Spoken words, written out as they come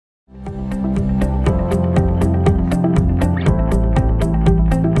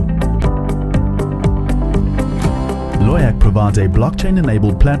provides a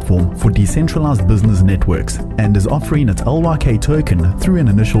blockchain-enabled platform for decentralized business networks and is offering its Loyakk token through an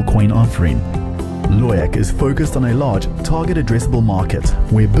initial coin offering. Loyakk is focused on a large, target addressable market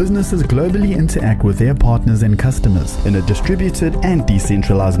where businesses globally interact with their partners and customers in a distributed and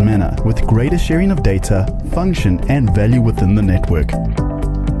decentralized manner with greater sharing of data, function and value within the network.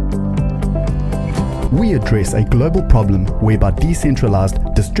 We address a global problem whereby decentralized,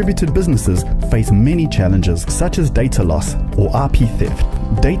 distributed businesses face many challenges such as data loss or IP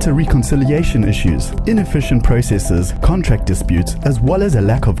theft, data reconciliation issues, inefficient processes, contract disputes, as well as a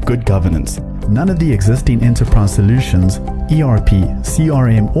lack of good governance. None of the existing enterprise solutions, ERP,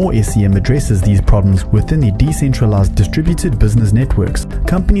 CRM or SCM addresses these problems within the decentralized distributed business networks.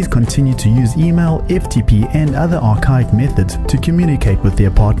 Companies continue to use email, FTP and other archaic methods to communicate with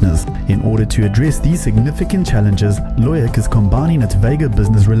their partners. In order to address these significant challenges, Loyakk is combining its Vega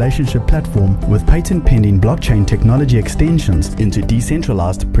business relationship platform with patent-pending blockchain technology extensions into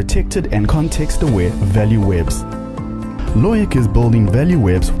decentralized, protected and context-aware value webs. Loyakk is building value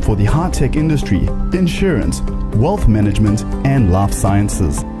webs for the high-tech industry, insurance, wealth management and life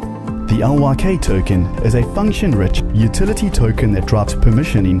sciences. The Loyakk token is a function-rich utility token that drives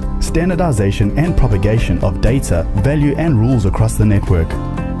permissioning, standardization and propagation of data, value and rules across the network.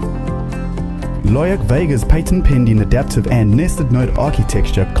 Loyakk Vega's patent-pending adaptive and nested node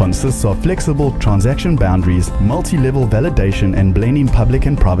architecture consists of flexible transaction boundaries, multi-level validation and blending public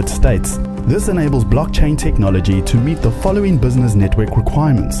and private states. This enables blockchain technology to meet the following business network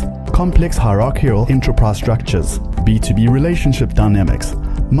requirements: complex hierarchical enterprise structures, B2B relationship dynamics,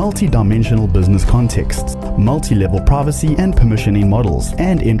 multi-dimensional business contexts, multi-level privacy and permissioning models,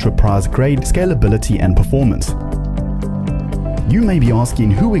 and enterprise-grade scalability and performance. You may be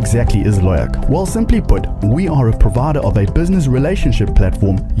asking, who exactly is Loyakk? Well, simply put, we are a provider of a business relationship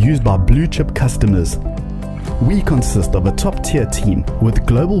platform used by blue-chip customers. We consist of a top-tier team with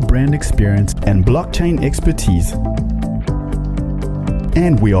global brand experience and blockchain expertise.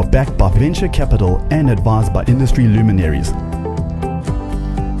 And we are backed by venture capital and advised by industry luminaries.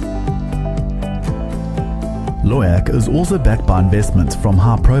 Loyakk is also backed by investments from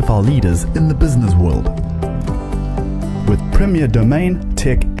high-profile leaders in the business world, with premier domain,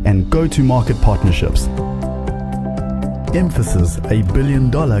 tech and go-to-market partnerships. Emphasis, a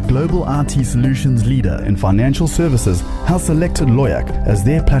billion-dollar global IT solutions leader in financial services, has selected Loyakk as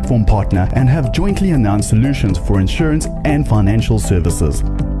their platform partner and have jointly announced solutions for insurance and financial services.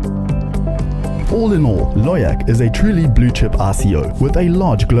 All in all, Loyakk is a truly blue-chip RCO with a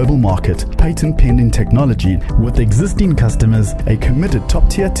large global market, patent-pending technology, with existing customers, a committed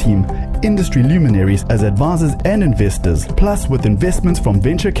top-tier team, industry luminaries as advisors and investors, plus with investments from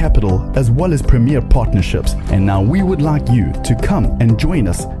venture capital as well as premier partnerships. And now we would like you to come and join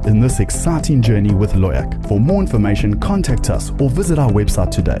us in this exciting journey with Loyakk. For more information, contact us or visit our website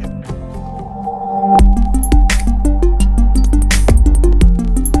today.